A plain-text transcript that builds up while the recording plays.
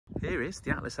Here is the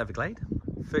Atlas Everglade,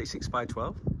 36 by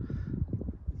 12,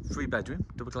 3-bedroom,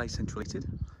 double glazed central heated.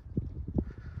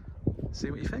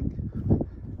 See what you think?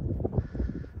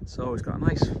 So it's got a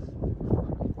nice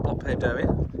block paved area,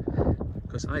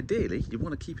 because ideally you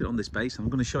want to keep it on this base, and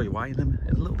I'm going to show you why in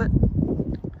a little bit.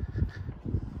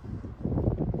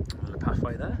 And a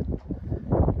pathway there,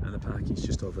 and the parking's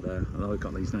just over there. I know we've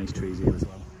got these nice trees here as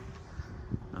well,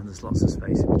 and there's lots of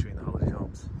space in between the holiday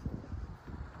homes.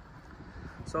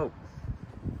 So,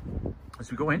 as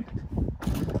we go in,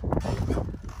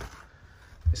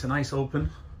 it's a nice open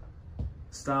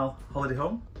style holiday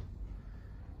home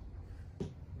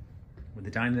with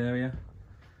the dining area,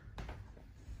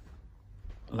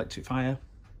 electric fire,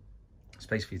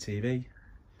 space for your TV,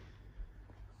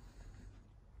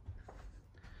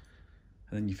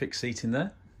 and then you fix seating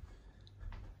there,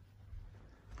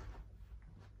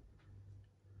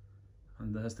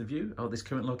 and there's the view of this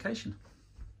current location.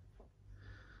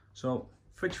 So,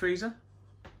 fridge, freezer,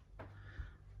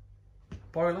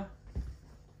 boiler.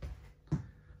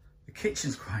 The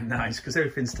kitchen's quite nice because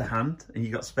everything's to hand, and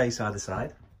you've got space either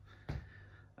side,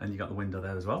 and you've got the window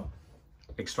there as well,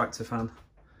 extractor fan,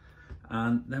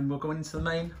 and then we're going into the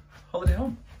main holiday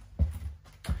home.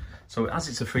 So as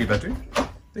it's a 3-bedroom,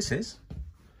 this is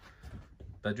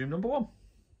bedroom number 1,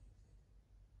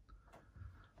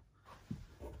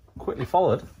 quickly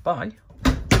followed by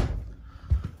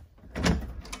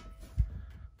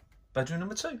bedroom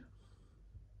number 2.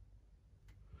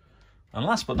 And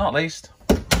last but not least,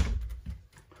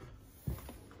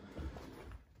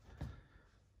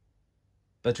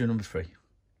 bedroom number 3.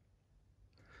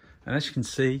 And as you can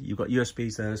see, you've got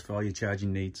USBs there for all your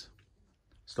charging needs,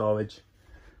 storage,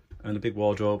 and a big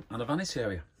wardrobe and a vanity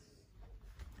area.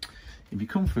 If you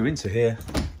come through into here,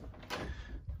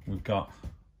 we've got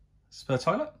spare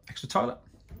toilet, extra toilet.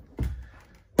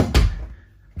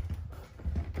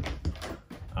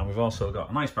 And we've also got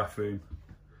a nice bathroom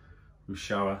with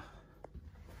shower.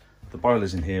 The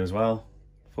boiler's in here as well,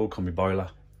 full combi boiler.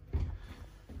 And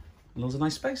loads of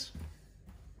nice space.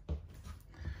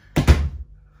 And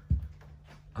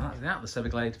that's the Atlas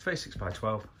Everglade 36 by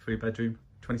 12, 3-bedroom,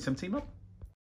 2017 model.